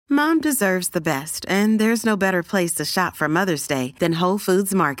Mom deserves the best, and there's no better place to shop for Mother's Day than Whole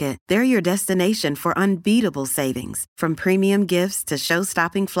Foods Market. They're your destination for unbeatable savings, from premium gifts to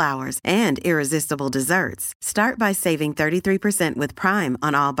show-stopping flowers and irresistible desserts. Start by saving 33% with Prime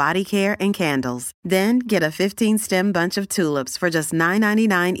on all body care and candles. Then get a 15-stem bunch of tulips for just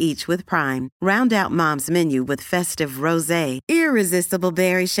 $9.99 each with Prime. Round out Mom's menu with festive rosé, irresistible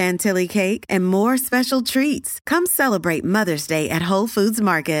berry chantilly cake, and more special treats. Come celebrate Mother's Day at Whole Foods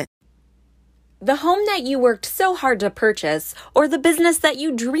Market. The home that you worked so hard to purchase or the business that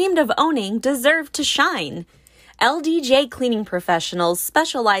you dreamed of owning deserve to shine. LDJ Cleaning Professionals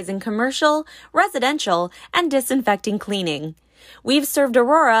specialize in commercial, residential, and disinfecting cleaning. We've served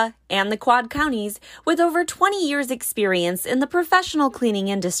Aurora and the Quad Counties with over 20 years' experience in the professional cleaning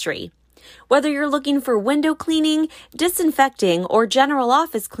industry. Whether you're looking for window cleaning, disinfecting, or general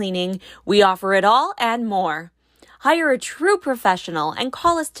office cleaning, we offer it all and more. Hire a true professional and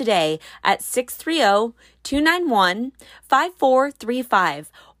call us today at 630-291-5435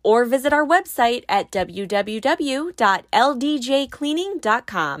 or visit our website at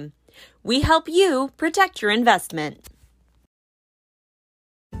www.ldjcleaning.com. We help you protect your investment.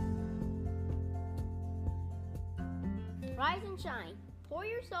 Rise and shine. Pour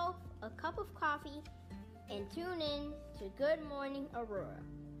yourself a cup of coffee and tune in to Good Morning Aurora.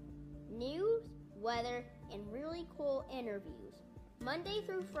 News, weather, and really cool interviews. Monday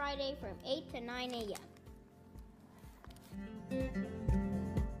through Friday from 8 to 9 a.m. Good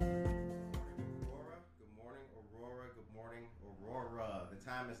morning, Aurora. The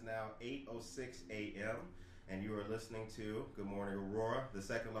time is now 8:06 a.m. and you are listening to Good Morning Aurora, the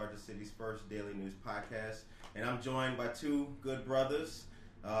second largest city's first daily news podcast. And I'm joined by two good brothers,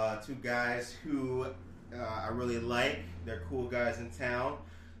 two guys who I really like. They're cool guys in town.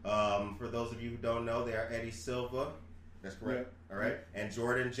 For those of you who don't know, they are Eddie Silva. That's correct. Yeah. All right. And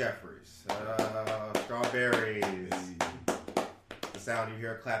Jordan Jeffries. Strawberries. The sound you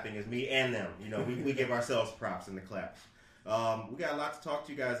hear clapping is me and them. You know, we give ourselves props in the claps. We got a lot to talk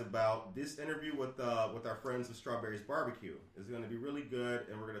to you guys about. This interview with our friends of Strawberries Barbecue is going to be really good,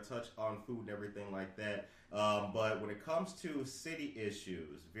 and we're going to touch on food and everything like that. But when it comes to city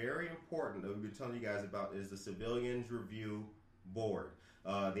issues, very important that we've been telling you guys about is the Civilians Review Board.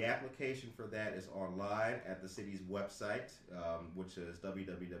 The application for that is online at the city's website, which is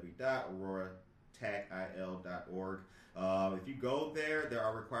www.auroratagil.org. If you go there, there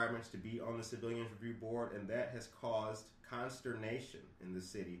are requirements to be on the Civilians Review Board, and that has caused consternation in the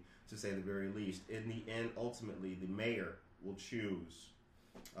city, to say the very least. In the end, ultimately, the mayor will choose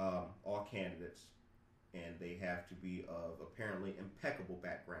all candidates, and they have to be of apparently impeccable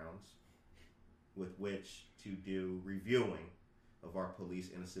backgrounds with which to do reviewing of our police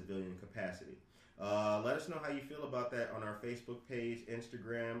in a civilian capacity. Let us know how you feel about that on our Facebook page,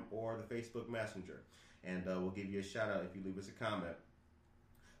 Instagram, or the Facebook Messenger. And we'll give you a shout out if you leave us a comment.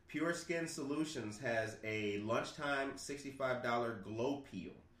 Pure Skin Solutions has a lunchtime $65 glow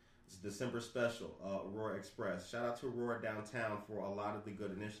peel. It's a December special, Aurora Express. Shout out to Aurora downtown for a lot of the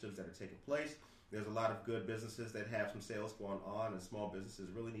good initiatives that are taking place. There's a lot of good businesses that have some sales going on, and small businesses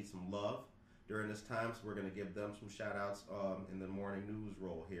really need some love during this time, so we're going to give them some shout outs in the morning news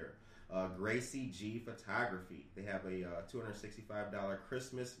roll here. Gracie G Photography. They have a $265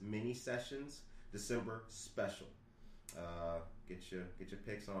 Christmas mini sessions December special. Get your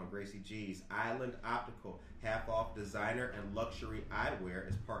pics on Gracie G's. Island Optical, half off designer and luxury eyewear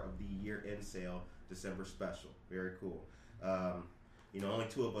as part of the year-end sale December special. Very cool. Only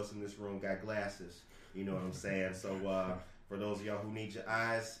two of us in this room got glasses. You know what I'm saying? So for those of y'all who need your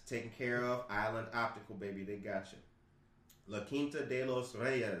eyes taken care of, Island Optical, baby, they got you. La Quinta de los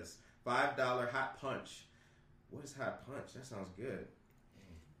Reyes, $5 hot punch. What is hot punch? That sounds good.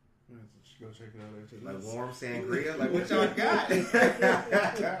 Go check it out after like warm sangria? Like what y'all got?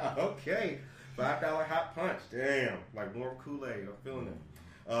 Okay. $5 hot punch. Damn. Like warm Kool-Aid. I'm feeling it.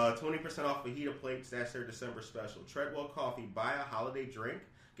 20% off fajita plates. That's their December special. Treadwell Coffee. Buy a holiday drink.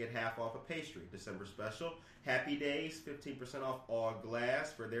 Get half off a pastry. December special. Happy Days. 15% off all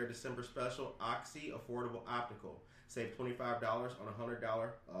glass for their December special. Oxy Affordable Optical. Save $25 on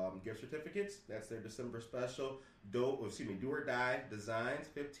 $100 gift certificates. That's their December special. Do or Die Designs,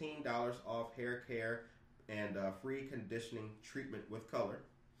 $15 off hair care and free conditioning treatment with color.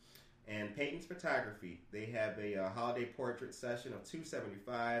 And Peyton's Photography. They have a holiday portrait session of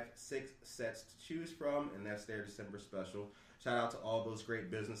 $275, 6 sets to choose from, and that's their December special. Shout out to all those great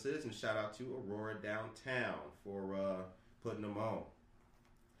businesses, and shout out to Aurora Downtown for putting them on.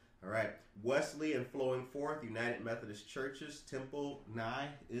 All right, Wesley and Flowing Forth United Methodist Churches, Temple Nye,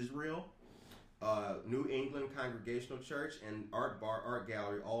 Israel. New England Congregational Church and Art Bar Art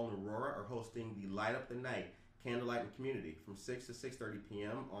Gallery, all in Aurora, are hosting the Light Up the Night Candlelight and Community from 6 to 6:30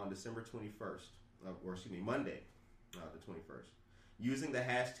 p.m. on December 21st, Monday, the 21st. Using the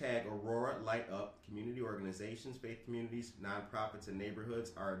hashtag Aurora Light Up, community organizations, faith communities, nonprofits, and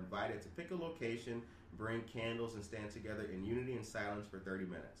neighborhoods are invited to pick a location, bring candles, and stand together in unity and silence for 30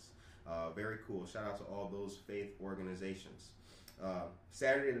 minutes. Very cool. Shout out to all those faith organizations.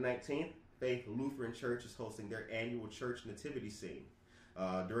 Saturday the 19th, Faith Lutheran Church is hosting their annual church nativity scene.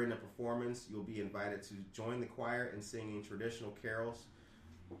 During the performance, you'll be invited to join the choir in singing traditional carols.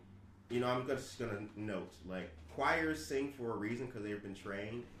 You know, I'm just going to note, like, choirs sing for a reason because they've been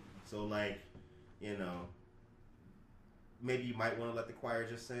trained. So, like, you know, maybe you might want to let the choir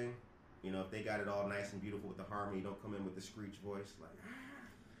just sing. You know, if they got it all nice and beautiful with the harmony, don't come in with the screech voice. Like,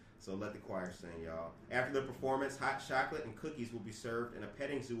 so let the choir sing, y'all. After the performance, hot chocolate and cookies will be served, and a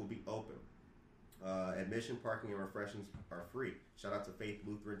petting zoo will be open. Admission, parking, and refreshments are free. Shout out to Faith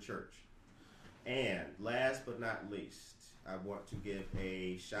Lutheran Church. And last but not least, I want to give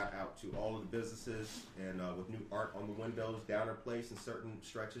a shout out to all of the businesses and with new art on the windows. Downer Place in certain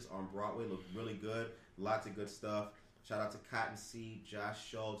stretches on Broadway look really good. Lots of good stuff. Shout out to Cottonseed, Josh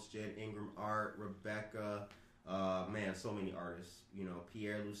Schultz, Jen Ingram Art, Rebecca. Man, so many artists. You know,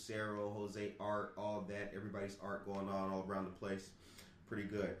 Pierre Lucero, Jose Art, all that. Everybody's art going on all around the place. Pretty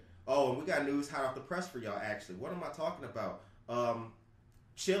good. Oh, and we got news hot off the press for y'all, actually. What am I talking about?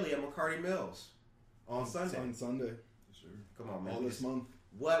 Chili at McCarty Mills on Sunday. On Sunday. Sure. Come on, man. All this month.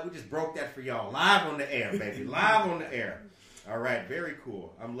 What? We just broke that for y'all. Live on the air, baby. Live on the air. All right. Very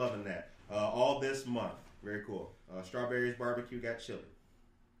cool. I'm loving that. All this month. Very cool. Strawberries Barbecue got chili.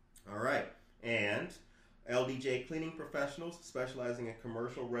 All right. And LDJ Cleaning Professionals, specializing in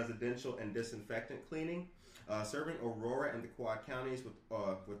commercial, residential, and disinfectant cleaning, serving Aurora and the Quad Counties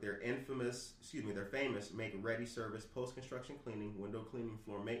with their famous make-ready service, post-construction cleaning, window cleaning,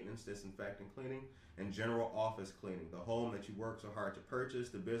 floor maintenance, disinfectant cleaning, and general office cleaning. The home that you worked so hard to purchase,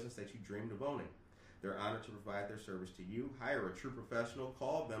 the business that you dreamed of owning. They're honored to provide their service to you. Hire a true professional.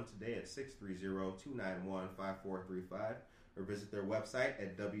 Call them today at 630-291-5435 or visit their website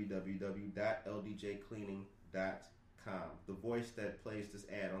at www.ldjcleaning.com. The voice that plays this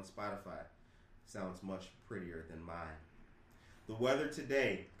ad on Spotify sounds much prettier than mine. The weather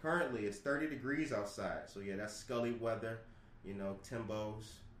today, currently it's 30 degrees outside. So yeah, that's Scully weather, you know,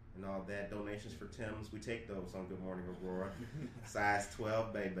 Timbos and all that. Donations for Timbs, we take those on Good Morning Aurora. Size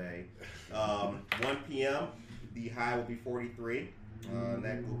 12, baby. 1 p.m., the high will be 43. And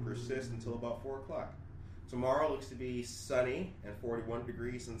that will persist until about 4 o'clock. Tomorrow looks to be sunny and 41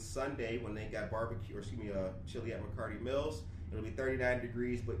 degrees. And Sunday, when they got chili at McCarty Mills, it'll be 39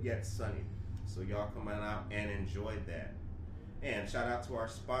 degrees, but yet sunny. So y'all come on out and enjoy that. And shout out to our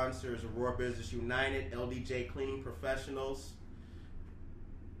sponsors, Aurora Business United, LDJ Cleaning Professionals.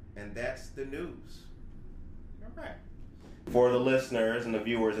 And that's the news. All right. For the listeners and the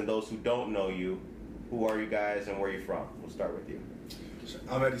viewers and those who don't know you, who are you guys and where are you from? We'll start with you.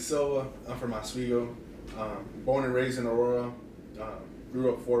 I'm Eddie Silva. I'm from Oswego. Born and raised in Aurora.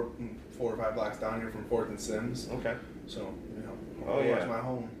 Grew up four or five blocks down here from 4th and Sims. Okay. So, you know, Aurora's my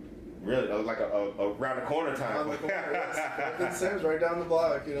home. Really? Like a around the corner time. Around the corner, yes. 4th and Sims, right down the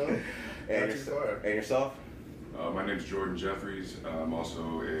block, you know. And yourself? My name is Jordan Jeffries. I'm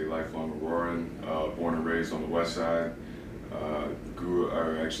also a lifelong Auroran, born and raised on the west side. I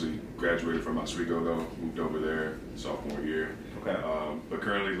actually graduated from Oswego though, moved over there sophomore year. Okay. But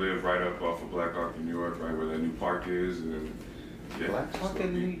currently live right up off of Black Hawk, New York, right where that new park is. And yeah, Black Hawk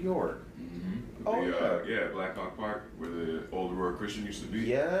in New York? Mm-hmm. Oh, yeah, Black Hawk Park, where the old Aurora Christian used to be.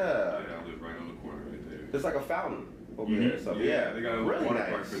 Yeah. Yeah, I live right on the corner right there. There's like a fountain over there. So yeah, they got a little really water nice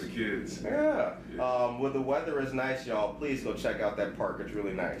park for the kids. Yeah. Well, the weather is nice, y'all. Please go check out that park. It's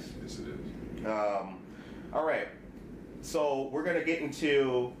really nice. Yes, it is. All right. So we're going to get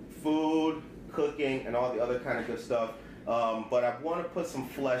into food, cooking, and all the other kind of good stuff. But I want to put some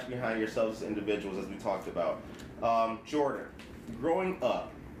flesh behind yourselves as individuals, as we talked about. Jordan, growing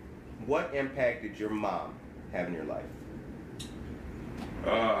up, what impact did your mom have in your life?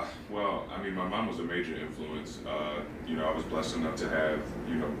 Well, I mean, my mom was a major influence. You know, I was blessed enough to have,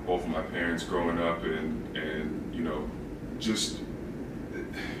 you know, both of my parents growing up and you know, just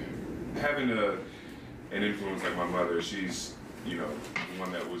having an influence like my mother. She's you know, the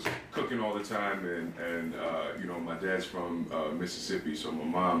one that was cooking all the time, and you know, my dad's from Mississippi, so my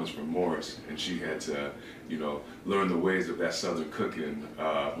mom is from Morris, and she had to, you know, learn the ways of that Southern cooking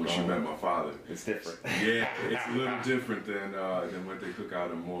when she met my father. It's different. Yeah, it's a little different than what they cook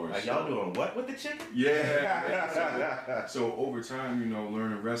out in Morris. Like, y'all doing what with the chicken? Yeah. So over time, you know,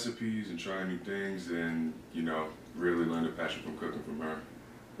 learning recipes and trying new things, and you know, really learned a passion from cooking from her.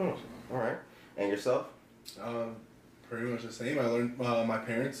 All right. And yourself? Pretty much the same. I learned, my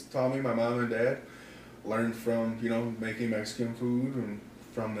parents taught me, my mom and dad learned from, you know, making Mexican food, and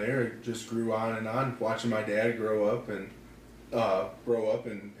from there it just grew on and on, watching my dad grow up and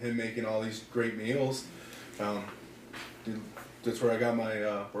him making all these great meals. That's where I got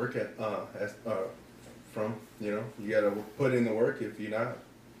my work from, you know. You gotta put in the work. If you're not,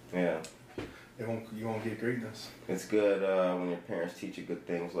 Yeah. you won't get greatness. It's good when your parents teach you good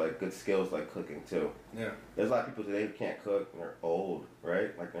things, like good skills like cooking too. Yeah. There's a lot of people today who can't cook and they're old,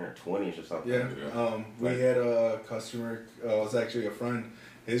 right? Like they're in their 20s or something. Yeah. We had a customer, it was actually a friend,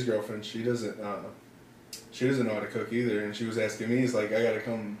 his girlfriend, she doesn't know how to cook either, and she was asking me, he's like, I gotta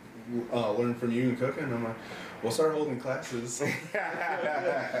come learn from you and cooking. I'm like, we'll start holding classes.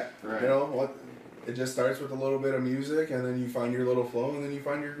 Right. You know what? It just starts with a little bit of music, and then you find your little flow, and then you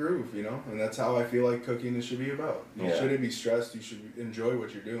find your groove, you know? And that's how I feel like cooking should be about. You shouldn't be stressed, you should enjoy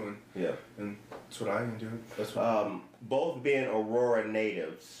what you're doing. Yeah. And that's what I can do. That's what both being Aurora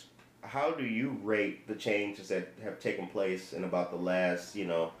natives, how do you rate the changes that have taken place in about the last,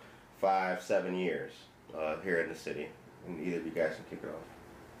 5-7 years here in the city? And either of you guys can kick it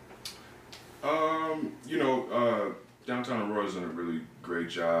off. Downtown Aurora's done a really great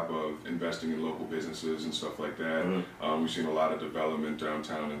job of investing in local businesses and stuff like that. Mm-hmm. We've seen a lot of development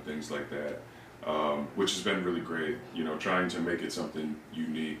downtown and things like that, which has been really great, trying to make it something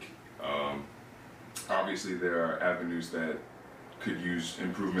unique. Obviously, there are avenues that could use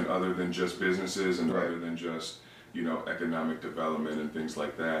improvement other than just businesses and other than just, economic development and things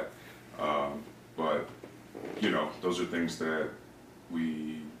like that. But those are things that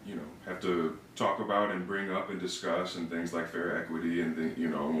we, have to talk about and bring up and discuss, and things like fair equity and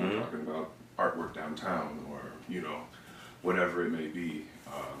when we're talking about artwork downtown or, whatever it may be.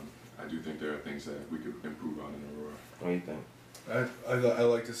 I do think there are things that we could improve on in Aurora. What do you think? I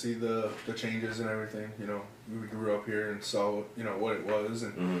like to see the changes and everything. We grew up here and saw what it was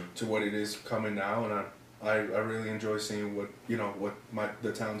and to what it is coming now, and I really enjoy seeing what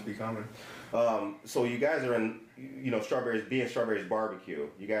the town's becoming. So you guys are in Strawberries Barbecue.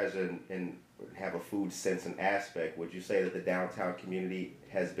 You guys are in have a food sense and aspect. Would you say that the downtown community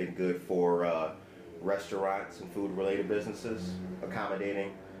has been good for restaurants and food related businesses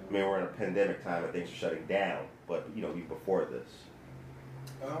accommodating? I mean, we're in a pandemic time and things are shutting down, but before this.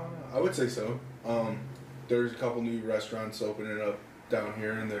 I would say so. There's a couple new restaurants opening up down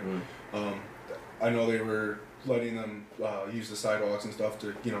here, and I know they were letting them use the sidewalks and stuff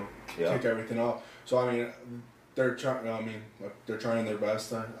to kick everything off. So I mean, they're trying their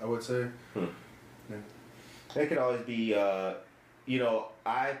best. I would say. Yeah. It could always be.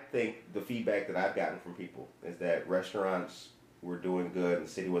 I think the feedback that I've gotten from people is that restaurants were doing good and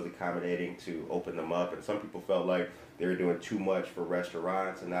the city was accommodating to open them up, and some people felt like they were doing too much for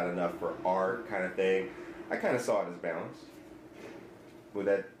restaurants and not enough for art, kind of thing. I kind of saw it as balanced.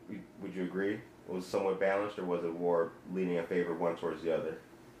 Would you agree? It was somewhat balanced, or was it more leaning in favor of one towards the other?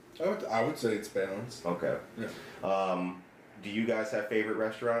 I would say it's balanced. Okay. Yeah. Do you guys have favorite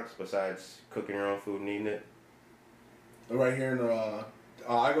restaurants besides cooking your own food and eating it? Right here in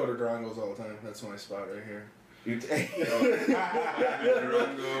I go to Durango's all the time. That's my spot right here. Durango.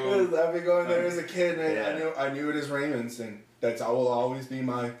 I've been going there as a kid, and Yeah. I knew it as Raymond's, and I will always be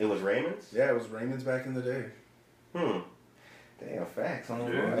my. It was Raymond's? Yeah, it was Raymond's back in the day. Damn, facts. I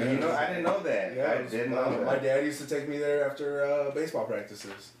don't Yeah. know. I didn't know that. Yeah, I didn't know that. My dad used to take me there after baseball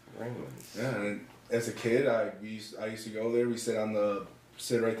practices. Raymond's. Yeah, and as a kid, I used to go there. We sit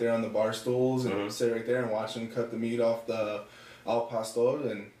right there on the bar stools and sit right there and watch them cut the meat off the al pastor,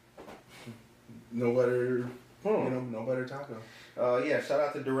 and no better, no better taco. Yeah, shout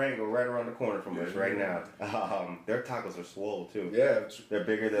out to Durango, right around the corner from us right now. Their tacos are swole too. Yeah, They're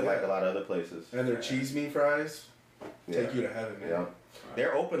bigger than like a lot of other places. and their cheese meat fries take you to heaven, man. Yeah.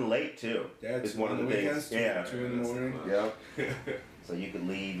 They're open late too. Yeah, it's one of the weekends, things. Yeah. 2 in the morning. Yeah. So you could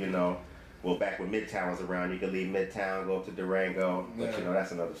leave, well, back when Midtown was around, you could leave Midtown, go up to Durango, but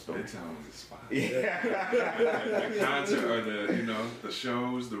that's another story. Midtown was a spot. Yeah. The concert or the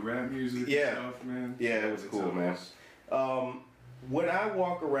shows, the rap music and stuff, man. Yeah, it was cool, man. When I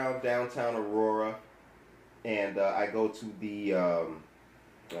walk around downtown Aurora, and I go to the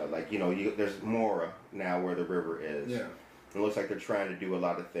there's Mora now where the river is. Yeah. It looks like they're trying to do a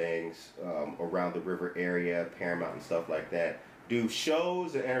lot of things around the river area, Paramount and stuff like that. Do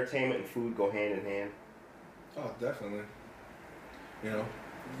shows and entertainment and food go hand in hand? Oh, definitely.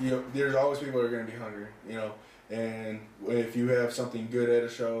 There's always people that are going to be hungry, and if you have something good at a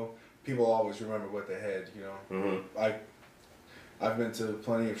show, people always remember what they had, Mm-hmm. I've been to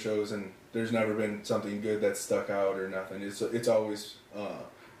plenty of shows, and there's never been something good that stuck out or nothing. It's always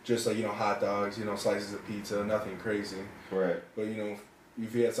just like, hot dogs, slices of pizza, nothing crazy. Right. But,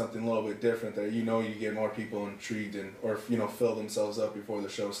 if you had something a little bit different that, you get more people intrigued or fill themselves up before the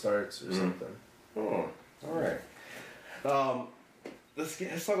show starts or mm-hmm. something. Oh, all right.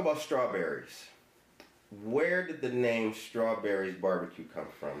 Let's talk about strawberries. Where did the name Strawberries Barbecue come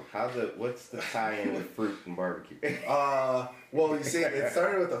from? What's the tie-in with fruit and barbecue? Well, you see, it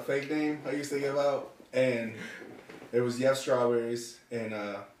started with a fake name I used to give out, and it was Yep Strawberries, and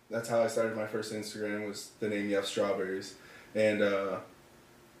that's how I started my first Instagram, was the name Yep Strawberries. And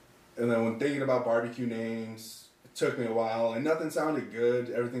then when thinking about barbecue names, it took me a while, and nothing sounded good.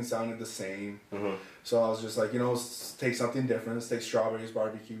 Everything sounded the same. Mm-hmm. So I was just like, let's take something different. Let's take Strawberries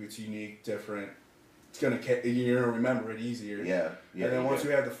Barbecue. It's unique, different. You're gonna remember it easier. Yeah. And then once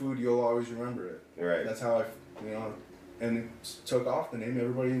you have the food, you'll always remember it. Right. That's how and it took off the name.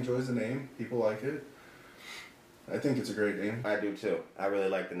 Everybody enjoys the name. People like it. I think it's a great name. I do too. I really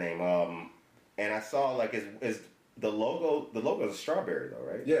like the name. And I saw is the logo. The logo is a strawberry though,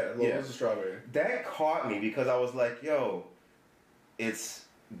 right? Yeah, the logo is a strawberry. That caught me because I was like, yo, it's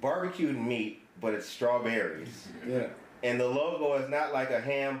barbecued meat, but it's strawberries. Yeah. And the logo is not like a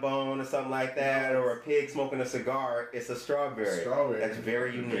ham bone or something like that, or a pig smoking a cigar. It's a strawberry. Strawberry. That's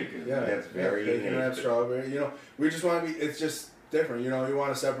very unique. Yeah, that's very unique. Bacon wrapped strawberry. We just want to be. It's just different. You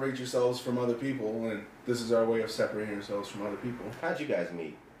want to separate yourselves from other people, and this is our way of separating ourselves from other people. How'd you guys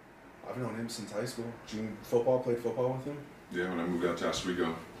meet? I've known him since high school. Played football with him. Yeah, when I moved out to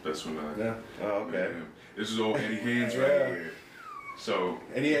Oswego, that's when I. Yeah. Oh, okay. This is old Eddie Hands right here. So.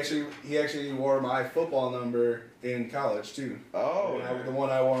 And he actually wore my football number in college too. Oh. The one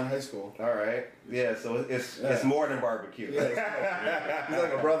I wore in high school. All right. Yeah. So it's more than barbecue. Yeah. He's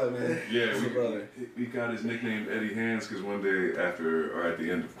like a brother, man. Yeah. He's a brother. We got his nickname Eddie Hands because one day at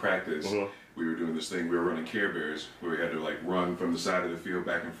the end of practice. Mm-hmm. We were doing this thing, we were running Care Bears, where we had to run from the side of the field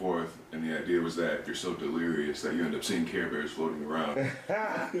back and forth, and the idea was that you're so delirious that you end up seeing Care Bears floating around.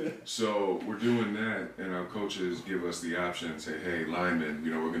 So we're doing that, and our coaches give us the option, say, hey, linemen,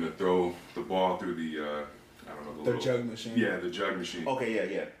 we're going to throw the ball through the jug machine. Yeah, the jug machine.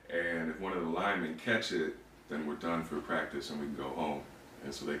 Okay, yeah. And if one of the linemen catch it, then we're done for practice and we can go home.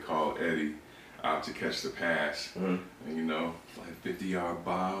 And so they call Eddie out to catch the pass, and 50-yard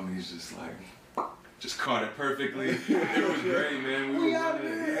bomb. He's just caught it perfectly. It was great, man. We were running.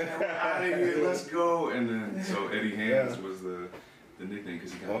 We're out of here. Let's go. And then so Eddie Hands was the nickname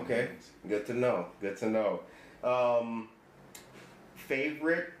because he got okay. Good to know. Good to know.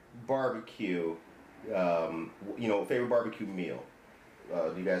 Favorite barbecue. Favorite barbecue meal.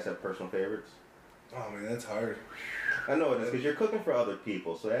 Do you guys have personal favorites? Oh man, that's hard. I know it is because you're cooking for other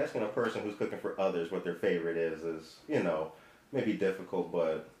people. So asking a person who's cooking for others what their favorite is maybe difficult,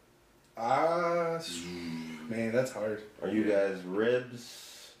 but man, that's hard. Are you guys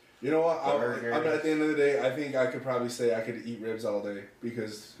ribs? You know what? At the end of the day, I think I could probably say I could eat ribs all day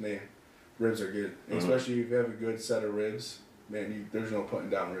because man, ribs are good, mm-hmm. Especially if you have a good set of ribs. Man, there's no putting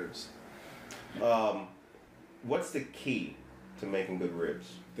down ribs. What's the key to making good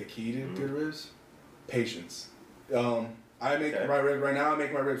ribs? The key to good ribs? Patience. I make my ribs right now. I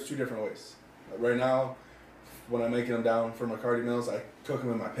make my ribs two different ways. Right now, when I'm making them down for McCarty Mills, I cook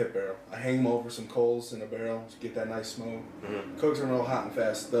them in my pit barrel. I hang them over some coals in a barrel to get that nice smoke. Mm-hmm. Cooks them real hot and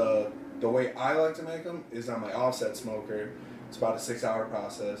fast. The way I like to make them is on my offset smoker. It's about a 6-hour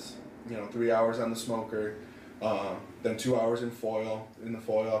process. 3 hours on the smoker, then 2 hours in foil. In the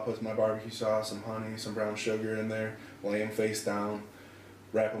foil, I put my barbecue sauce, some honey, some brown sugar in there. Lay them face down,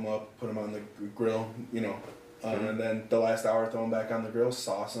 wrap them up, put them on the grill. And then the last hour, throw them back on the grill,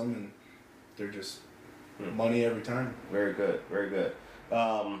 sauce them, and they're just money every time. Very good, very good.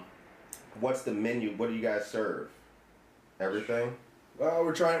 What's the menu? What do you guys serve? Everything?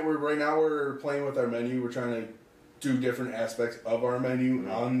 Right now we're playing with our menu. We're trying to do different aspects of our menu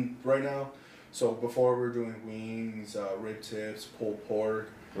on right now. So before we're doing wings, rib tips, pulled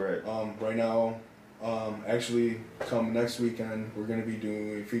pork. Right. Right now, actually, come next weekend, we're gonna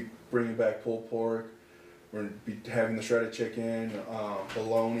be bringing back pulled pork. We're going to be having the shredded chicken,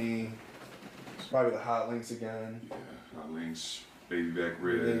 bologna, probably the hot links again. Yeah, hot links, baby back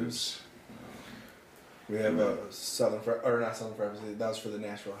ribs. We have not Southern Fried, that was for the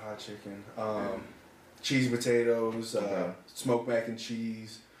Nashville hot chicken. cheesy potatoes, smoked mac and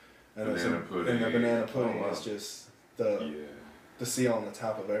cheese, and Banana pudding. And the banana pudding Oh, wow. is just the seal on the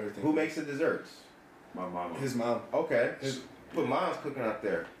top of everything. Who makes the desserts? My mama. His mom. Okay. But mom's cooking up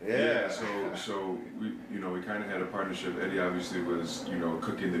there. Yeah. So we kind of had a partnership. Eddie obviously was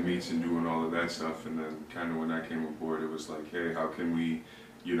cooking the meats and doing all of that stuff, and then kind of when I came aboard, it was like, hey, how can we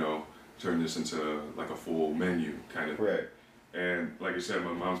turn this into like a full menu kind of. Right. And like I said,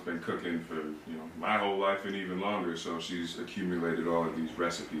 my mom's been cooking for my whole life and even longer. So she's accumulated all of these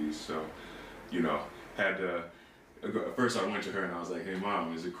recipes. So had to. First, I went to her and I was like, "Hey,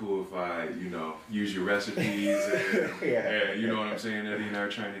 Mom, is it cool if I, use your recipes?" And you know what I'm saying? Eddie and I are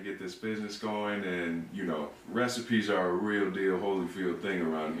trying to get this business going, and recipes are a real deal Holyfield thing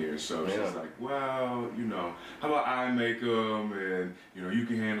around here. So she's like, "Well, how about I make them, and you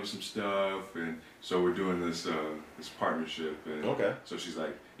can handle some stuff." And so we're doing this this partnership. And so she's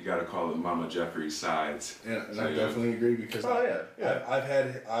like, "You got to call it Mama Jeffrey's sides." Yeah, and I definitely agree because I've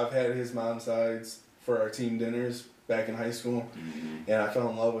had his mom's sides for our team dinners back in high school, and I fell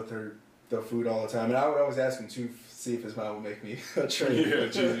in love with the food all the time. And I would always ask him to see if his mom would make me a tray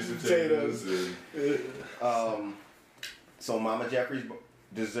of cheesy potatoes. So Mama Jeffrey's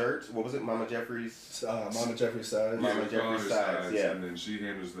desserts. What was it? Mama Jeffrey's. Mama Jeffrey's sides. Mama Jeffrey's sides. Yeah. And then she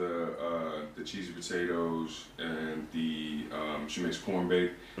handles the cheesy potatoes, and she makes corn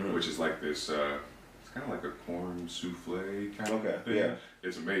bake, which is like this. It's kind of like a corn souffle kind of thing. Yeah.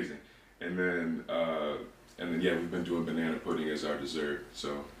 It's amazing. And then we've been doing banana pudding as our dessert,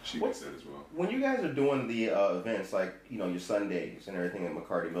 so she makes that as well. When you guys are doing the events, like your Sundays and everything at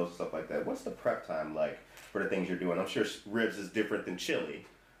McCarty Mills and stuff like that, what's the prep time like for the things you're doing? I'm sure ribs is different than chili,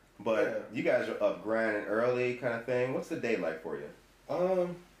 but you guys are up grinding early, kind of thing. What's the day like for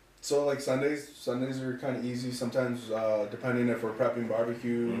you? So like Sundays are kind of easy. Sometimes depending if we're prepping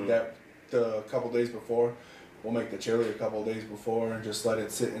barbecue, that the couple days before. We'll make the chili a couple of days before and just let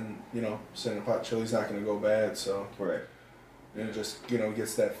it sit in a pot. Chili's not going to go bad, so. Right. And it just,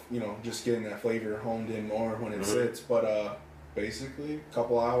 gets that, just getting that flavor honed in more when it sits. But basically, a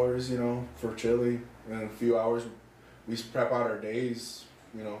couple hours, for chili, and a few hours, we prep out our days.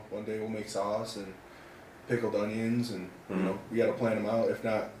 One day we'll make sauce and pickled onions, and, we got to plan them out. If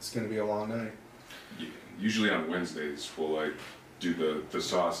not, it's going to be a long night. Yeah. Usually on Wednesdays, we'll do the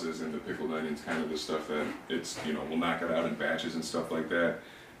sauces and the pickled onions, kind of the stuff that it's we'll knock it out in batches and stuff like that,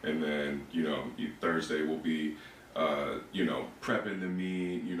 and then Thursday will be prepping the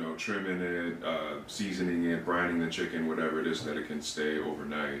meat, trimming it, seasoning it, brining the chicken, whatever it is that it can stay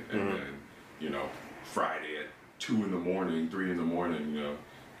overnight, and then Friday at 2 in the morning, 3 in the morning,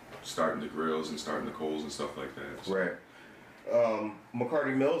 starting the grills and starting the coals and stuff like that. So. Right.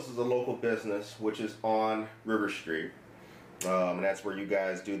 McCarty Mills is a local business which is on River Street. And that's where you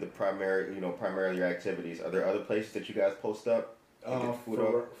guys do the primarily your activities. Are there other places that you guys post up?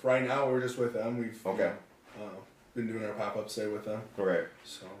 For right now, we're just with them. We've been doing our pop-up stay with them. Right.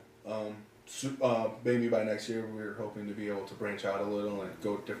 So, maybe by next year, we're hoping to be able to branch out a little and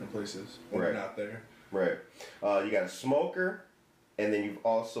go to different places when we're not there. Right. You got a smoker, and then you've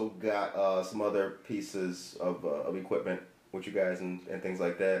also got some other pieces of equipment with you guys and things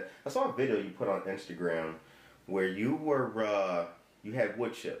like that. I saw a video you put on Instagram where you were, you had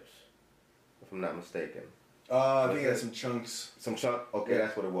wood chips, if I'm not mistaken. I think I had some chunks. Some chunk? Okay,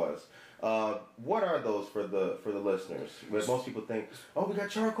 that's what it was. What are those for the listeners? Most people think, oh, we got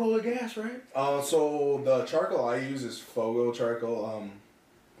charcoal or gas, right? So the charcoal I use is Fogo charcoal.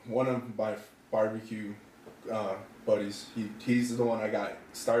 One of my barbecue buddies, he's the one I got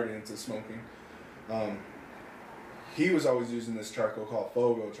started into smoking. He was always using this charcoal called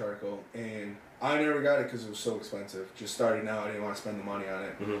Fogo charcoal, and I never got it because it was so expensive. Just starting out, I didn't want to spend the money on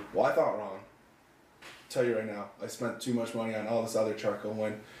it. Well, I thought wrong. Tell you right now, I spent too much money on all this other charcoal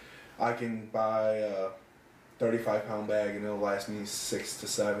when I can buy a 35-pound bag and it'll last me 6 to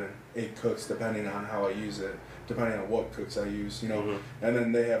 7, 8 cooks depending on how I use it, depending on what cooks I use, And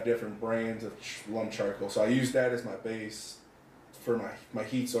then they have different brands of lump charcoal. So I use that as my base for my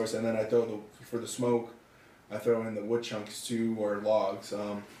heat source, and then I throw for the smoke, I throw in the wood chunks too, or logs.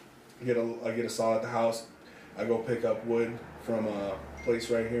 I get a saw at the house. I go pick up wood from a place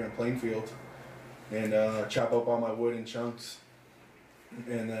right here in Plainfield, and chop up all my wood in chunks.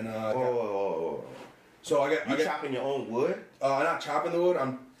 And then so you chopping your own wood? I'm not chopping the wood.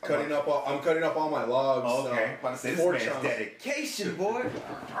 I'm cutting up all my logs. Oh, okay. I'm about to say, this man's dedication, boy.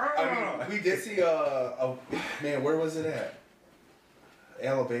 I mean, we did see man, where was it at?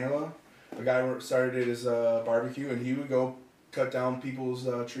 Alabama. A guy started his barbecue, and he would go cut down people's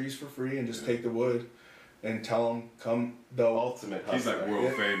trees for free and just take the wood. and tell them come the Ultimate hustler. He's like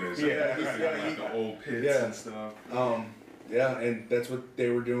world famous. Yeah, He's yeah, like the old pits yeah. and stuff. Yeah, and that's what they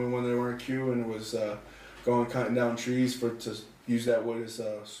were doing when they were in Q, and it was going cutting down trees to use that wood as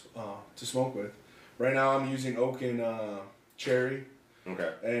to smoke with. Right now I'm using oak and cherry.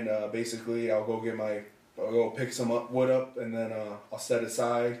 Okay. And basically I'll go pick some wood up, and then I'll set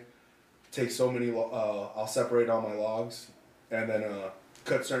aside, take so many, I'll separate all my logs, and then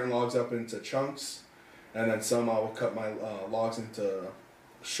cut certain logs up into chunks, and then some I will cut my logs into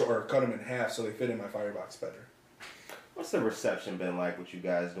or cut them in half so they fit in my firebox better. What's the reception been like with you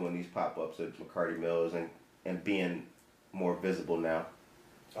guys doing these pop-ups at McCarty Mills and being more visible now?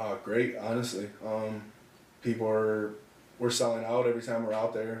 Great, honestly. We're selling out every time we're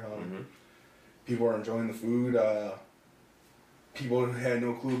out there. People are enjoying the food. People had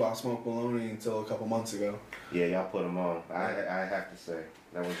no clue about smoked bologna until a couple months ago. Yeah, y'all put them on. I have to say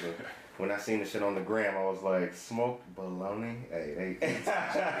that was when I seen the shit on the gram, I was like, smoked bologna. Hey,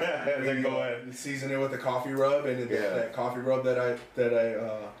 they going. Season it with the coffee rub, and that coffee rub that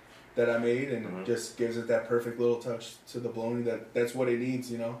I made, and just gives it that perfect little touch to the bologna. That's what it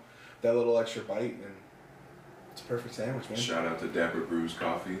needs, you know, that little extra bite, and it's a perfect sandwich, man. Shout out to Dapper Brews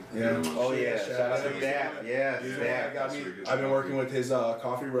Coffee. Yeah. Oh yeah, shout out to Dap. Yes, Dap. I've been working with his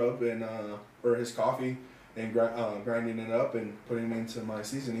coffee rub and or his coffee and grinding it up and putting it into my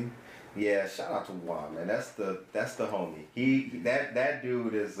seasoning. Yeah, shout out to Juan, man. That's the homie. That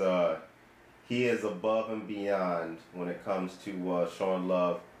dude is he is above and beyond when it comes to showing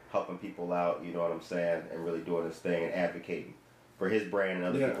love, helping people out. You know what I'm saying, and really doing his thing and advocating for his brand and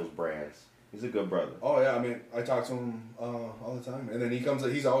other people's brands. He's a good brother. Oh yeah, I mean, I talk to him all the time, and then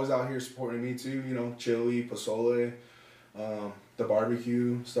he's always out here supporting me too. You know, chili, pozole, the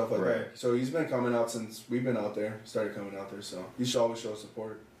barbecue, stuff like that. So he's been coming out since we've been out there. Started coming out there, so he should always show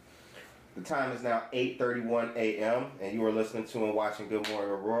support. The time is now 8:31 a.m. and you are listening to and watching Good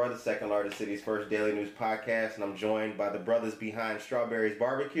Morning Aurora, the second largest city's first daily news podcast, and I'm joined by the brothers behind Strawberries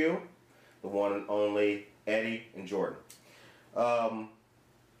Barbecue, the one and only Eddie and Jordan.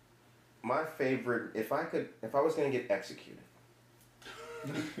 My favorite, if I was gonna get executed,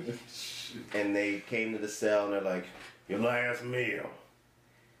 and they came to the cell and they're like, your last meal,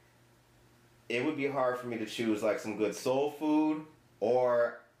 it would be hard for me to choose like some good soul food,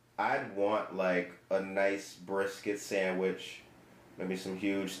 or I'd want like a nice brisket sandwich, maybe some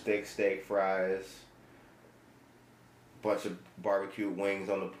huge thick steak fries, bunch of barbecued wings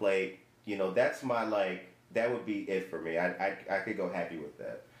on the plate. You know, that's my that would be it for me. I could go happy with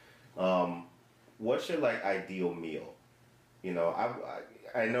that. What's your like ideal meal? You know,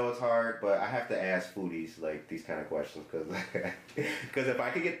 I know it's hard, but I have to ask foodies like these kind of questions because if I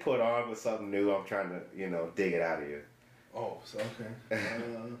could get put on with something new, I'm trying to dig it out of you. Oh, so okay.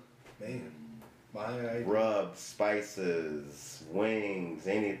 Man, my idea. Rubs, spices, wings,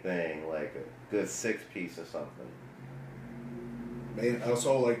 anything like a good 6-piece or something. Man,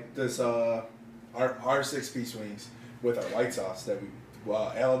 also like this our 6-piece wings with our white sauce that we.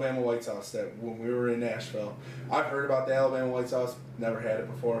 Alabama white sauce that when we were in Nashville. I've heard about the Alabama white sauce, never had it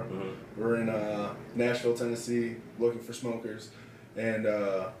before. We were in Nashville, Tennessee, looking for smokers, and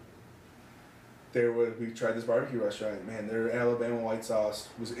we tried this barbecue restaurant. Man, their Alabama white sauce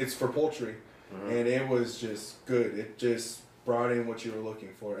it's for poultry, and it was just good. It just brought in what you were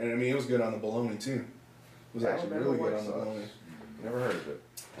looking for, and I mean it was good on the bologna too. It was actually really good on the bologna. Never heard of it.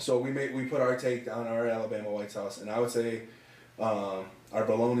 So we put our take on our Alabama white sauce, and I would say. Our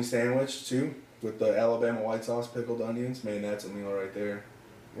bologna sandwich too, with the Alabama white sauce, pickled onions. Man, that's a meal right there.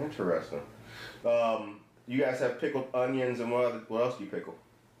 Interesting. You guys have pickled onions, and what else do you pickle?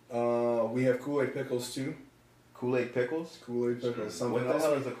 We have Kool-Aid pickles too. Kool-Aid pickles? Kool-Aid pickles. What the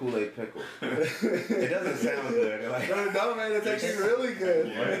hell is a Kool-Aid pickle? It doesn't sound good. No, man, it's actually really good.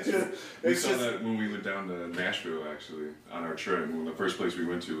 Yeah, we saw that when we went down to Nashville, actually, on our trip. When the first place we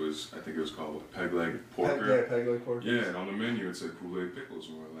went to was, I think it was called Peg Leg Porker. Peg Leg Porker. Yeah, and on the menu it said Kool-Aid pickles.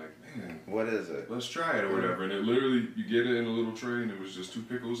 And we're like, man. What is it? Let's try it or whatever. And it literally, you get it in a little tray, and it was just 2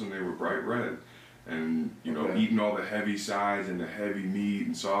 pickles, and they were bright red. And, eating all the heavy sides and the heavy meat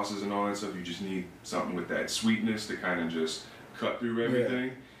and sauces and all that stuff, you just need something with that sweetness to kind of just cut through everything.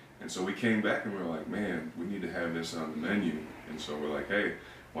 Yeah. And so we came back and we were like, man, we need to have this on the menu. And so we're like, hey,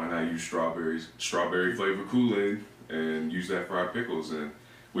 why not use strawberry flavored Kool-Aid and use that for our pickles? And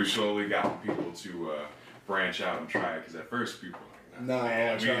we've slowly gotten people to branch out and try it, because at first people were like,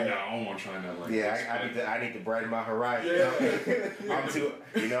 I don't want to try nothing like this. I need to brighten my horizon. Yeah. I'm too,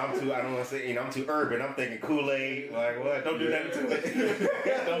 I don't want to say, I'm too urban. I'm thinking Kool-Aid, like what? Don't do that to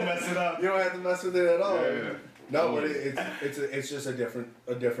it. Don't mess it up. You don't have to mess with it at all. Yeah. No, but it's just a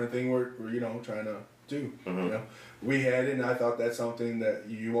different thing. We're trying do. Mm-hmm. You know, we had it, and I thought that's something that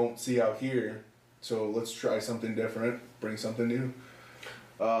you won't see out here. So let's try something different, bring something new.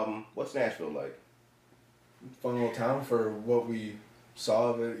 What's Nashville like? Fun little town for what we saw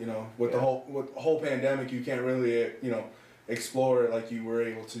of it. You know, with the whole pandemic, you can't really explore it like you were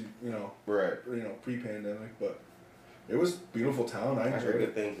able to. Right. Pre-pandemic, but it was a beautiful town. I I enjoyed heard good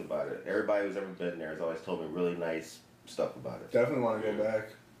it. things about it. Everybody who's ever been there has always told me really nice stuff about it. Definitely want to go back.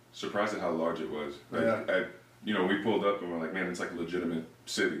 Surprised at how large it was. Yeah. We pulled up and we're like, man, it's like a legitimate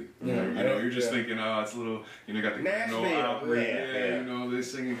city. Yeah. You're just thinking, oh, it's a little, got the Nashville, outbreak, yeah. They're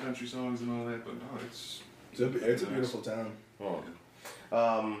singing country songs and all that, but no, it's It's a beautiful town. Oh.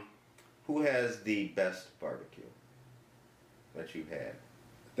 Who has the best barbecue that you've had?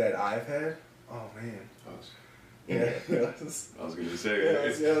 That I've had? Oh, man. Yeah. I was gonna say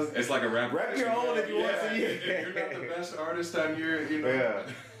Yes, yes. it's like a rap. Rap your own if you want to. If you're not the best artist on your, Yeah.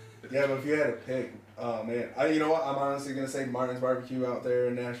 Yeah, but if you had to pick, oh man, you know what? I'm honestly gonna say Martin's Barbecue out there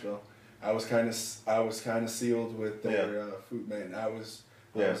in Nashville. I was kind of sealed with their food, man. I was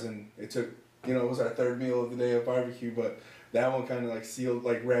in. It took, it was our third meal of the day of barbecue, but that one kind of sealed,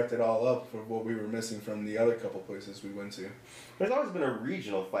 wrapped it all up for what we were missing from the other couple places we went to. There's always been a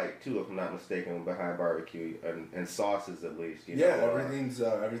regional fight too, if I'm not mistaken, behind barbecue and sauces at least. Everything's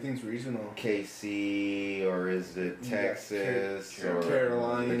regional. KC, or is it Texas or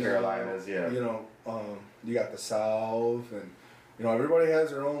Carolina? The Carolinas, yeah. You got the South, and everybody has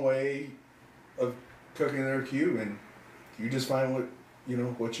their own way of cooking their cube, and you just find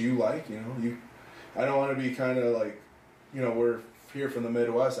what you like. I don't want to be kind of we're here from the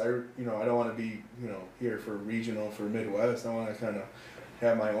Midwest. I don't want to be here for regional for Midwest. I want to kind of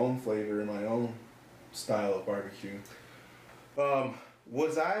have my own flavor and my own style of barbecue.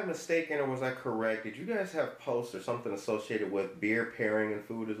 Was I mistaken or was I correct? Did you guys have posts or something associated with beer pairing and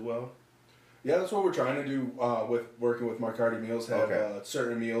food as well? Yeah, that's what we're trying to do with working with Marcardi Meals. Have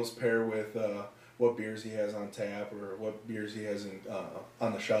certain meals pair with what beers he has on tap or what beers he has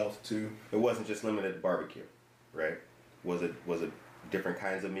on the shelf too. It wasn't just limited to barbecue, right? Was it different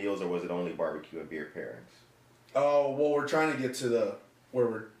kinds of meals, or was it only barbecue and beer pairings? Oh, well, we're trying to get to where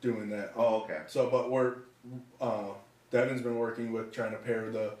we're doing that. Oh, okay. So, but Devin's been working with trying to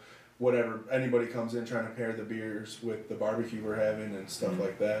pair whatever anybody comes in, trying to pair the beers with the barbecue we're having and stuff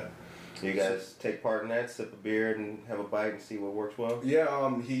like that. You guys take part in that, sip a beer and have a bite and see what works well?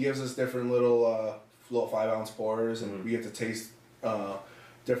 Yeah, he gives us different little 5-ounce pours, and we get to taste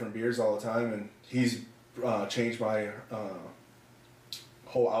different beers all the time, and he's changed my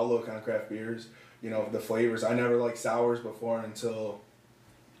whole outlook on craft beers. The flavors. I never liked sours before until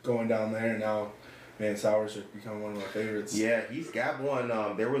going down there, and now, man, sours have become one of my favorites. Yeah, he's got one.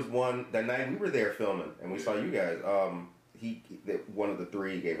 There was one that night we were there filming, and we saw you guys. One of the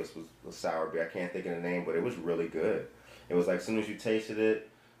three he gave us was sour beer. I can't think of the name, but it was really good. It was as soon as you tasted it,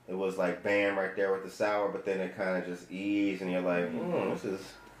 it was bam right there with the sour, but then it kind of just eased, and you're like,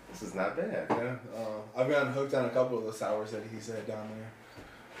 this is not bad. Yeah, I've gotten hooked on a couple of the sours that he's had down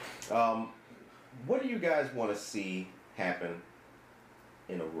there. What do you guys want to see happen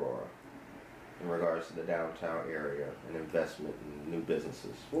in Aurora in regards to the downtown area and investment in new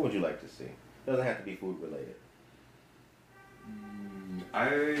businesses? What would you like to see? It doesn't have to be food related.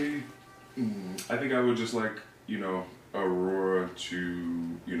 I think I would just like, Aurora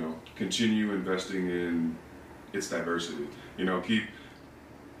to, continue investing in its diversity. Keep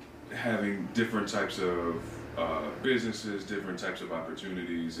having different types of businesses, different types of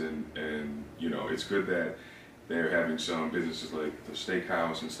opportunities, and it's good that they're having some businesses like the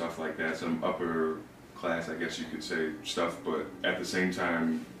steakhouse and stuff like that, some upper class, I guess you could say, stuff, but at the same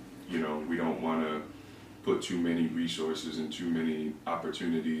time, we don't want to put too many resources and too many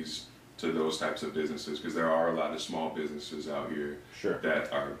opportunities to those types of businesses, because there are a lot of small businesses out here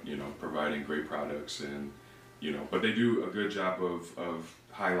that are, providing great products, and, but they do a good job of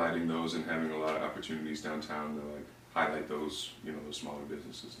highlighting those and having a lot of opportunities downtown to highlight those, those smaller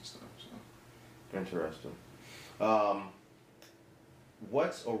businesses and stuff. So interesting.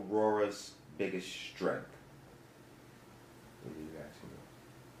 What's Aurora's biggest strength? What do you guys think?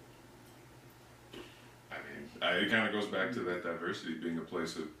 It kind of goes back to that diversity, being a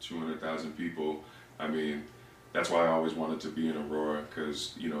place of 200,000 people. That's why I always wanted to be in Aurora,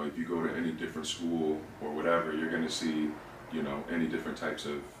 because, if you go to any different school or whatever, you're going to see, any different types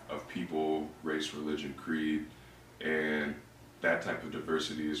of people, race, religion, creed, and that type of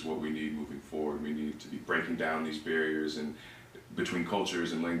diversity is what we need moving forward. We need to be breaking down these barriers and between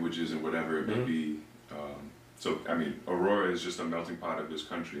cultures and languages and whatever it may be. Aurora is just a melting pot of this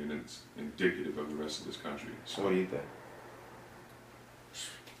country, and it's indicative of the rest of this country. So what do you think?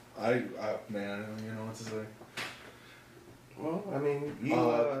 Man, I don't even know what to say. Well, I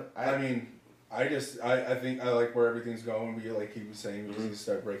mean, I think I like where everything's going. We, like he was saying, we need to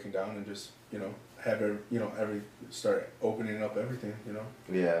start breaking down and just, start opening up everything,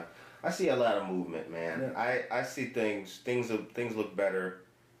 Yeah, I see a lot of movement, man. Yeah. I see things look better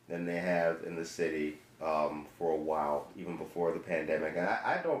than they have in the city for a while, even before the pandemic. And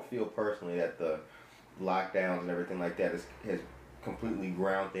I don't feel personally that the lockdowns and everything like that has completely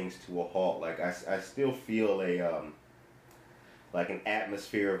ground things to a halt. Like I still feel like an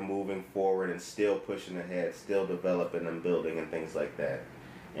atmosphere of moving forward and still pushing ahead, still developing and building and things like that.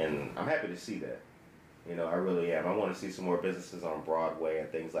 And I'm happy to see that. I really am. I want to see some more businesses on Broadway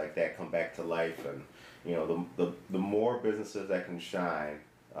and things like that come back to life. And, the more businesses that can shine,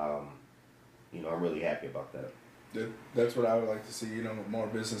 I'm really happy about that. That's what I would like to see, more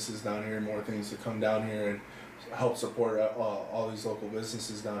businesses down here, more things to come down here and help support all these local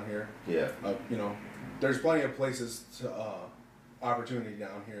businesses down here. Yeah. There's plenty of places to opportunity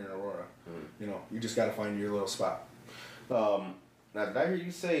down here in Aurora. You just got to find your little spot. Now, did I hear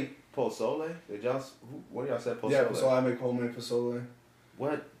you say pozole? What did y'all say, pozole? Yeah, so I make homemade pozole.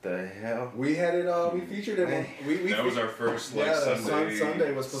 What the hell? We had it, we featured it. That was our first,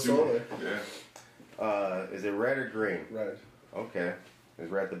 Sunday was pozole. Yeah. Is it red or green? Red. Okay. Is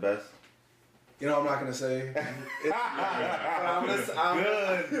red the best? I'm not gonna say. But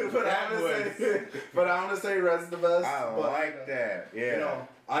I'm gonna say red's the best. I like that. Yeah.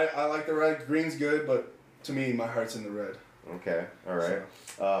 I like the red. Green's good, but to me, my heart's in the red. Okay. All right.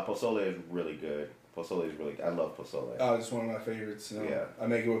 Pozole is really good. I love pozole. It's one of my favorites. Yeah. I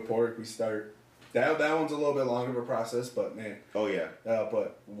make it with pork. We start. That one's a little bit longer of a process, but man. Oh yeah.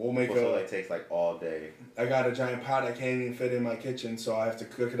 But we'll make pozole takes like all day. I got a giant pot I can't even fit in my kitchen, so I have to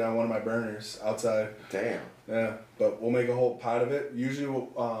cook it on one of my burners outside. Damn. Yeah, but we'll make a whole pot of it. Usually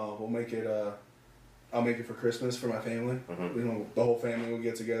we'll make it. I'll make it for Christmas for my family. Mm-hmm. The whole family will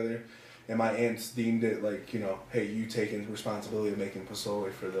get together, and my aunts deemed it like hey, you taking responsibility of making pozole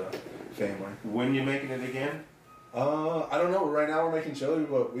for the family. When you making it again? I don't know. Right now we're making chili,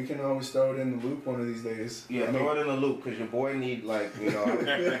 but we can always throw it in the loop one of these days. Yeah, throw it in the loop because your boy need I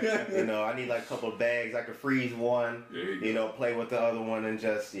need like a couple of bags. I could freeze one. Play with the other one and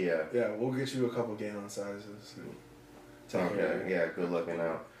just Yeah, we'll get you a couple gallon sizes. Okay. Yeah, good looking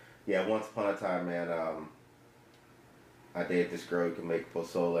out. Yeah, once upon a time, man, I dated this girl who could make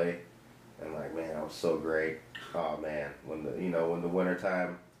pozole, and man, I was so great. Oh man, when the winter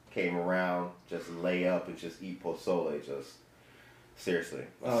time came around, just lay up and just eat pozole, just seriously.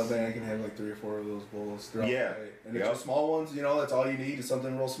 Oh man, I can have like 3 or 4 of those bowls throughout the day. And it's just small ones, that's all you need is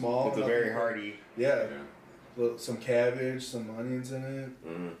something real small. It's a very hearty. Yeah. Some cabbage, some onions in it,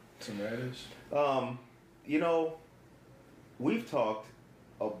 some radish. We've talked,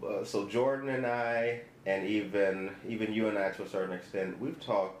 so Jordan and I, and even you and I to a certain extent, we've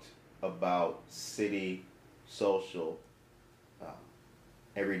talked about city, social,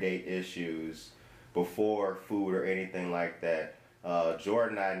 everyday issues before food or anything like that.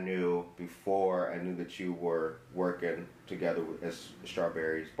 Jordan, I knew before I knew that you were working together as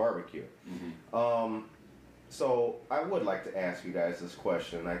Strawberries Barbecue. So I would like to ask you guys this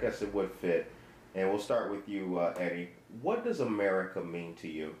question. I guess it would fit, and we'll start with you, Eddie. What does America mean to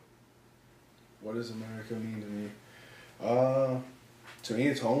you? What does America mean to me? To me,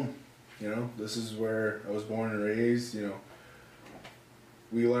 it's home. This is where I was born and raised.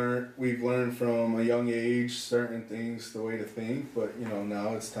 We've learned from a young age certain things, the way to think, but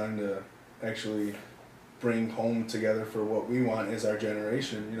now it's time to actually bring home together for what we want as our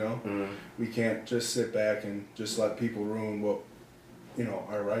generation. We can't just sit back and just let people ruin what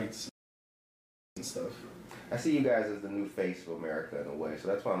our rights and stuff. I see you guys as the new face of America in a way, so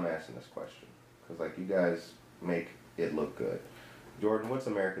that's why I'm asking this question, because you guys make it look good. Jordan, what's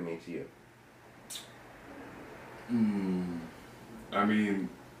America mean to you? I mean,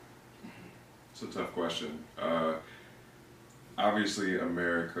 it's a tough question. Obviously,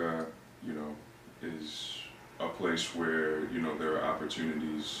 America, is a place where, there are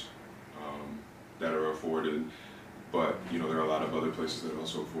opportunities that are afforded, but, there are a lot of other places that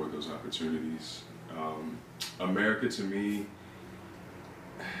also afford those opportunities. America, to me,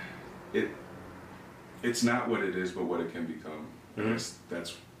 it's not what it is, but what it can become.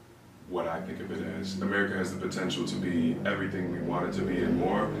 That's what I think of it as. America has the potential to be everything we want it to be and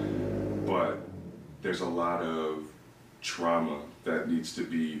more, but there's a lot of trauma that needs to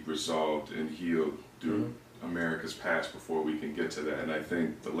be resolved and healed through America's past before we can get to that. And I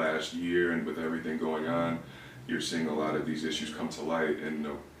think the last year, and with everything going on, you're seeing a lot of these issues come to light in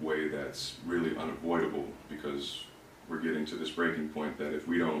a way that's really unavoidable, because we're getting to this breaking point that if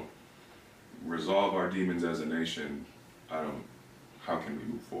we don't resolve our demons as a nation, how can we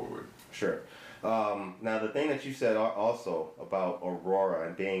move forward? Sure. Now, the thing that you said also about Aurora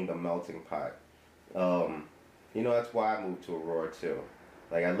and being the melting pot, that's why I moved to Aurora too.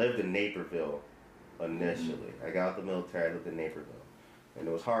 Like, I lived in Naperville initially. I got out the military, I lived in Naperville. And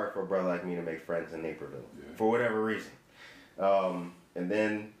it was hard for a brother like me to make friends in Naperville, for whatever reason. And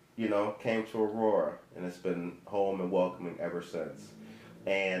then, came to Aurora, and it's been home and welcoming ever since.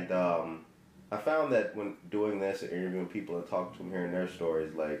 And I found that when doing this and interviewing people and talking to them, hearing their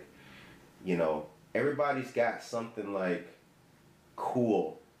stories, like, everybody's got something, like,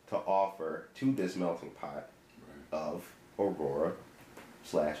 cool to offer to this melting pot of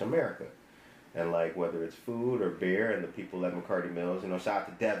Aurora/America. And, like, whether it's food or beer, and the people at McCarty Mills, shout out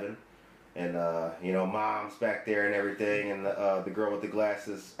to Devin. And, Mom's back there and everything. And the girl with the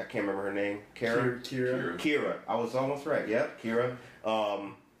glasses, I can't remember her name. Kira. I was almost right. Yep, Kira.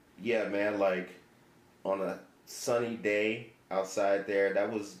 Yeah, man, like, on a sunny day outside there, that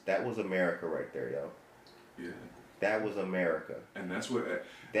was America right there, yo. Yeah. That was America. And that's what...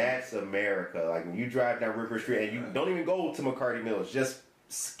 That's America. Like, when you drive down River Street, and you don't even go to McCarty Mills, just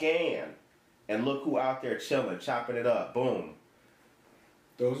scan and look who out there chilling, chopping it up. Boom.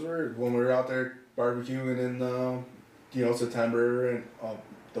 Those were when we were out there barbecuing in September, and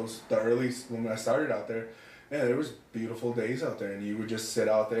the early when I started out there. Man, there was beautiful days out there, and you would just sit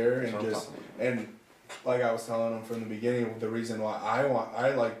out there and like I was telling them from the beginning, the reason why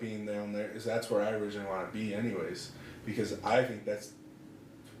I like being down there is that's where I originally want to be, anyways, because I think that's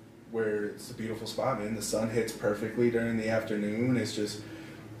where it's a beautiful spot, man. The sun hits perfectly during the afternoon. It's just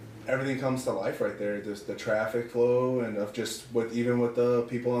everything comes to life right there. Just the traffic flow and even with the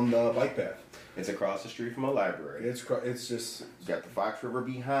people on the bike path. It's across the street from a library. It's just you got the Fox River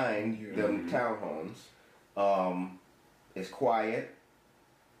behind them townhomes. It's quiet.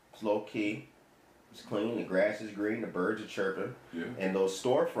 It's low key. It's clean. The grass is green. The birds are chirping. Yeah. And those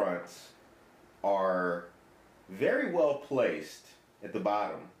storefronts are very well placed at the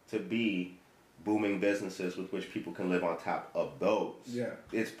bottom to be booming businesses with which people can live on top of those. Yeah.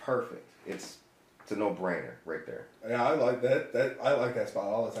 It's perfect. It's a no-brainer right there. Yeah, I like that. I like that spot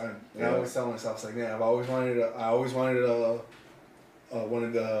all the time. And I always tell myself, it's like, man, I always wanted one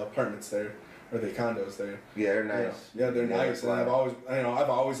of the apartments there, or the condos there. Yeah, they're nice. Yeah, they're nice. And I've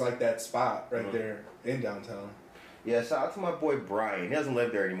always liked that spot right there in downtown. Yeah, shout out to my boy Brian. He doesn't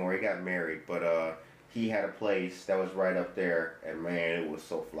live there anymore. He got married, but he had a place that was right up there, and man, it was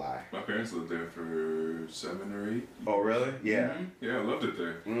so fly. My parents lived there for 7 or 8. Oh, really? Yeah. Mm-hmm. Yeah, I loved it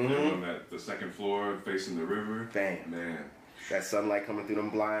there. Mm-hmm. On the second floor, facing the river. Damn. Man. That sunlight coming through them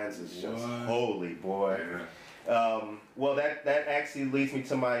blinds is just holy, boy. Yeah. Well, that actually leads me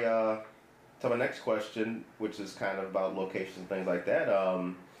to my next question, which is kind of about locations and things like that.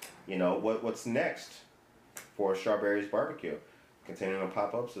 What's next for Strawberries Barbecue? Continuing on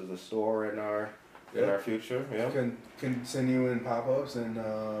pop-ups as a store in our future. Yeah. Continuing pop-ups, and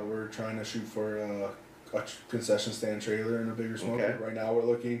we're trying to shoot for a concession stand trailer and a bigger smoker. Okay. Right now we're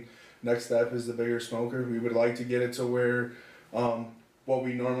looking, next step is the bigger smoker. We would like to get it to where what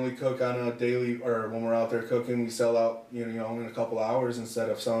we normally cook on a daily, or when we're out there cooking, we sell out in a couple hours instead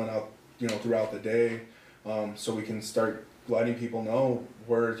of selling out throughout the day. So we can start letting people know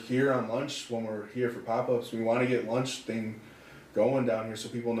we're here on lunch when we're here for pop-ups. We want to get lunch thing going down here so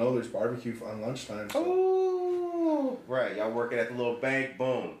people know there's barbecue on lunchtime. So. Oh, right. Y'all working at the little bank,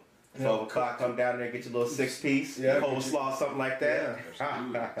 boom. 12 o'clock, come down there and get your little 6-piece, coleslaw, something like that.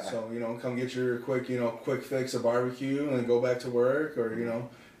 Yeah. So, come get your quick fix of barbecue and then go back to work, or,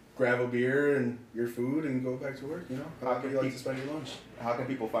 grab a beer and your food and go back to work, How do you like to spend your lunch? How can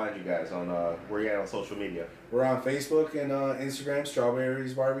people find you guys on, where you at on social media? We're on Facebook and Instagram,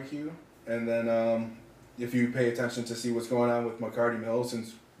 Strawberries Barbecue. And then if you pay attention to see what's going on with McCarty Mills,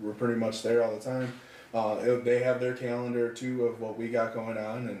 since we're pretty much there all the time, they have their calendar too of what we got going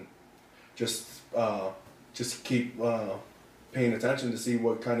on, and just keep paying attention to see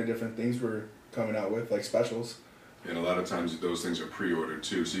what kind of different things we're coming out with, like specials. And a lot of times those things are pre-ordered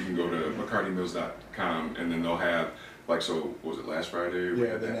too, so you can go to McCartyMills.com and then they'll have, like, so was it last Friday?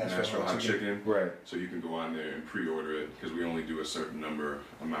 Yeah, the Nashville hot chicken. Right. So you can go on there and pre-order it, because we only do a certain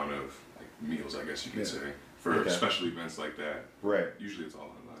amount of meals, I guess you could say, for special events like that. Right. Usually it's all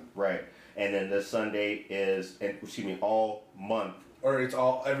online. Right. And then this Sunday is, all month. Or it's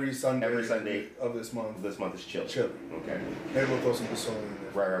every Sunday. Every Sunday of this month. This month is chili. Okay. Maybe we'll throw some Pasoli in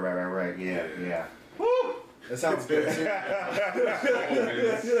there. Right. Yeah. Woo! That sounds good.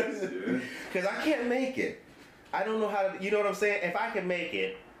 Because I can't make it. I don't know how to, you know what I'm saying? If I can make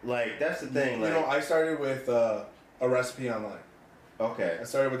it, like, that's the thing. Like, I started with a recipe online. Okay. I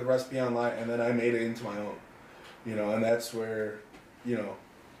started with the recipe online, and then I made it into my own. You know, and that's where, you know,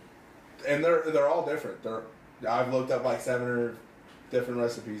 and they're all different. I've looked up like 7 or different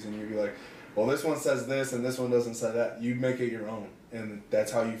recipes, and you'd be like, well, this one says this, and this one doesn't say that. You make it your own, and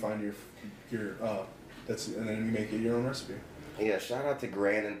that's how you find and then you make it your own recipe. Yeah, shout out to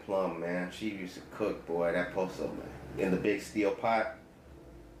Grandin Plum, man. She used to cook, boy, that posto, man. In the big steel pot.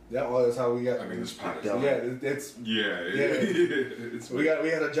 Yeah, well, that's how we got. I mean, this pot is it's it's we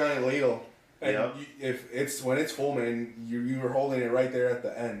had a giant ladle, and Yep. when it's full, man, you were holding it right there at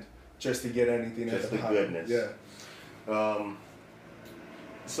the end just to get anything Just at the the bottom. goodness. Yeah.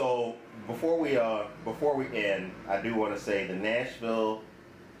 So before we end, I do want to say the Nashville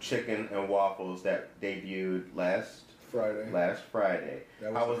Chicken and Waffles that debuted last Friday.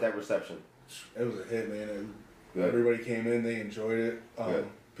 How was that reception? It was a hit, man. Good. Everybody came in, they enjoyed it.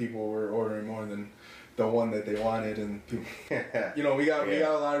 People were ordering more than the one that they wanted, and people, you know, we got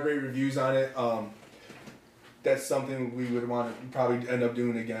a lot of great reviews on it. That's something we would want to probably end up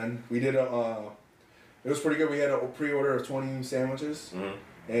doing again. We did it was pretty good. We had a pre-order of 20 sandwiches,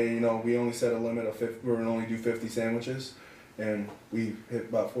 and you know, we only set a limit of 50. We're gonna only do 50 sandwiches, and we hit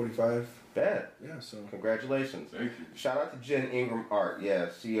about 45. Bad. Yeah. So congratulations. Thank you. Shout out to Jen Ingram Art. Yeah,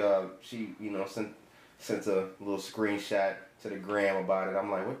 she you know sent a little screenshot to the gram about it. I'm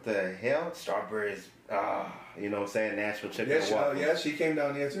like, what the hell? Strawberries. You know what I'm saying? Nashville chicken and waffles. Yeah, she came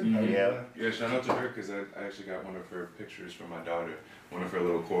down here too. Yeah, shout out to her because I actually got one of her pictures from my daughter, one of her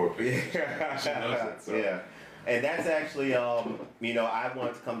little core pictures. She loves it. So. Yeah. And that's actually, you know, I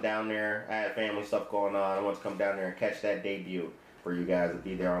wanted to come down there. I had family stuff going on. I wanted to come down there and catch that debut for you guys to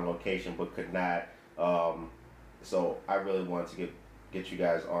be there on location, but could not. So I really wanted to get you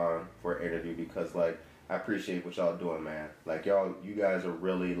guys on for an interview because, like, I appreciate what y'all doing, man. Like, you guys are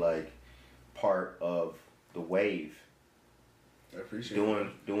really, like, part of the wave. I appreciate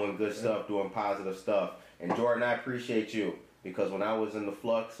doing good stuff, doing positive stuff. And Jordan, I appreciate you because when I was in the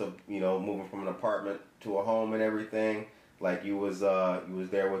flux of, you know, moving from an apartment to a home and everything, like you was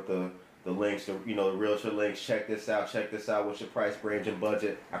there with the links, the realtor links. Check this out. What's your price range and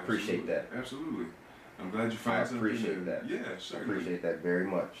budget? I appreciate that. Absolutely. I'm glad you found something. I appreciate that. Yeah, certainly. I appreciate that very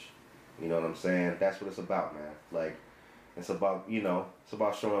much. You know what I'm saying? That's what it's about, man. Like, it's about, you know, it's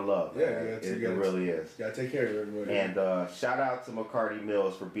about showing love. Yeah, it really is. You gotta take care of everybody. And shout out to McCarty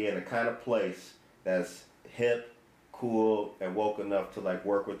Mills for being the kind of place that's hip, cool, and woke enough to like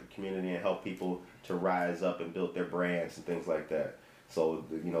work with the community and help people to rise up and build their brands and things like that. So,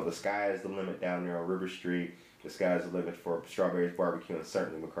 you know, the sky is the limit down there on River Street. The sky is the limit for Strawberries Barbecue and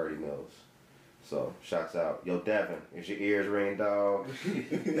certainly McCarty Mills. So, shouts out. Yo, Devin, is your ears ringing, dog?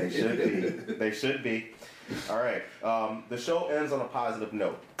 They should be. They should be. All right. The show ends on a positive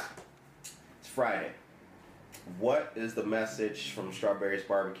note. It's Friday. What is the message from Strawberries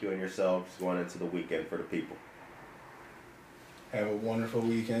Barbecue and yourselves going into the weekend for the people? Have a wonderful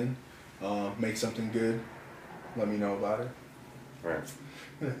weekend. Make something good. Let me know about it. Right.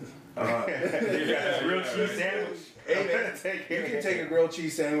 Grilled cheese sandwich. Hey man, you can take a grilled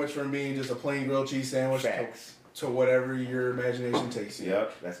cheese sandwich from being just a plain grilled cheese sandwich to whatever your imagination takes you.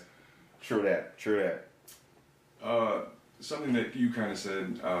 Yep, that's true. That. Something that you kind of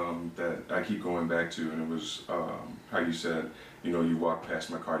said that I keep going back to, and it was how you said, you know, you walk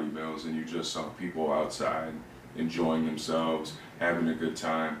past McCarty Mills and you just saw people outside enjoying themselves, having a good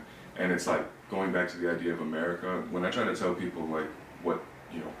time, and it's like going back to the idea of America. When I try to tell people like what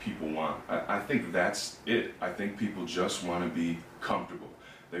people want, I think that's it. I think people just want to be comfortable.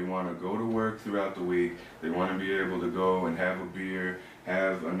 They want to go to work throughout the week. They want to be able to go and have a beer,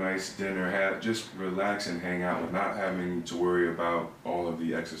 have a nice dinner, just relax and hang out with not having to worry about all of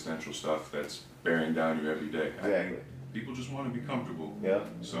the existential stuff that's bearing down you every day. Exactly. I think people just want to be comfortable. Yeah.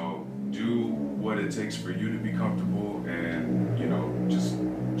 So do what it takes for you to be comfortable and, just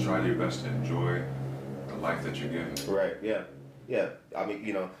try your best to enjoy the life that you're given. Right, yeah. Yeah. I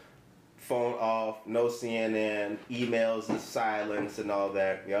mean, phone off, no CNN, emails in silence and all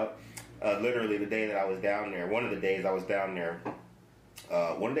that. Yep. Literally the day that I was down there, one of the days I was down there,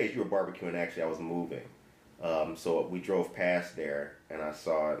 one of the days you were barbecuing, actually, I was moving. So we drove past there and I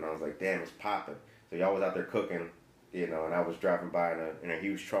saw it and I was like, damn, it's popping. So y'all was out there cooking, and I was driving by in a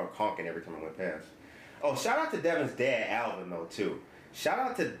huge trunk honking every time I went past. Oh, shout out to Devin's dad, Alvin, though, too. Shout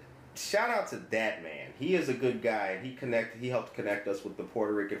out to that man. He is a good guy. He helped connect us with the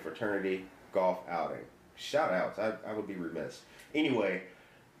Puerto Rican fraternity golf outing. Shout outs. I would be remiss. Anyway,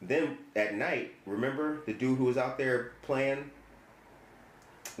 then at night, remember the dude who was out there playing?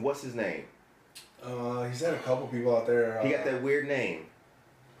 What's his name? He's had a couple people out there. He got that weird name.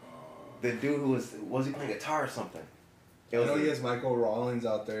 the dude who was he playing guitar or something? I know he has Michael Rollins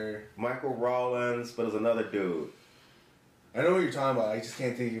out there. Michael Rollins, but it was another dude. I know what you're talking about. I just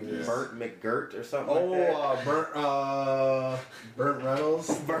can't think of his. Burt McGirt or something like that. Burnt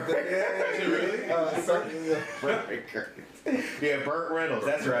Reynolds. Burnt. Really? Burnt McGirt. Yeah, Burnt Reynolds.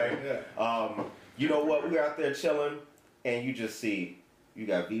 That's right. Yeah. You know what? We were out there chilling, and you just see you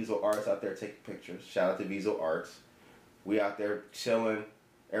got Visual Arts out there taking pictures. Shout out to Visual Arts. We out there chilling.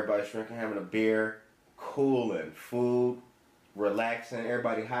 Everybody's drinking, having a beer, cooling, food, relaxing.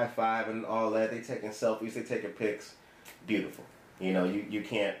 Everybody high fiving, all that. They taking selfies. They taking pics. Beautiful. You know, you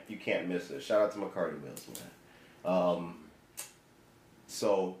can't miss it. Shout out to McCarty Mills, man.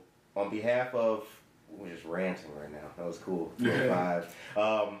 So on behalf of, we're just ranting right now. That was cool. Good vibe.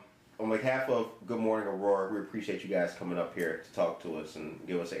 On behalf of Good Morning Aurora, we appreciate you guys coming up here to talk to us and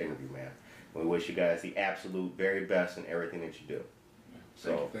give us an interview, man. We wish you guys the absolute very best in everything that you do.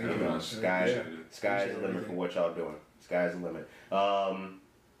 So, Thank you. Sky's the limit for what y'all doing. Sky's the limit.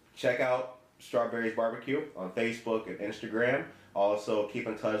 Check out Strawberries Barbecue on Facebook and Instagram. Also, keep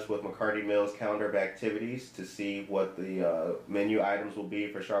in touch with McCarty Mills' calendar of activities to see what the menu items will be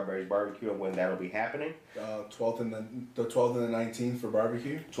for Strawberries Barbecue and when that'll be happening. 12th and the 19th for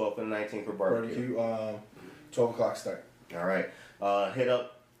barbecue. 12th and 19th for barbecue. 12 o'clock start. All right. Hit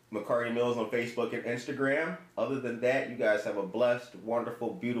up McCarty Mills on Facebook and Instagram. Other than that, you guys have a blessed,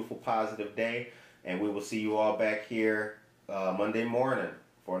 wonderful, beautiful, positive day. And we will see you all back here Monday morning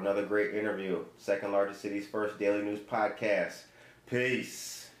for another great interview. Second largest city's first daily news podcast.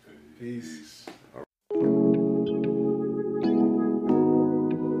 Peace. Peace.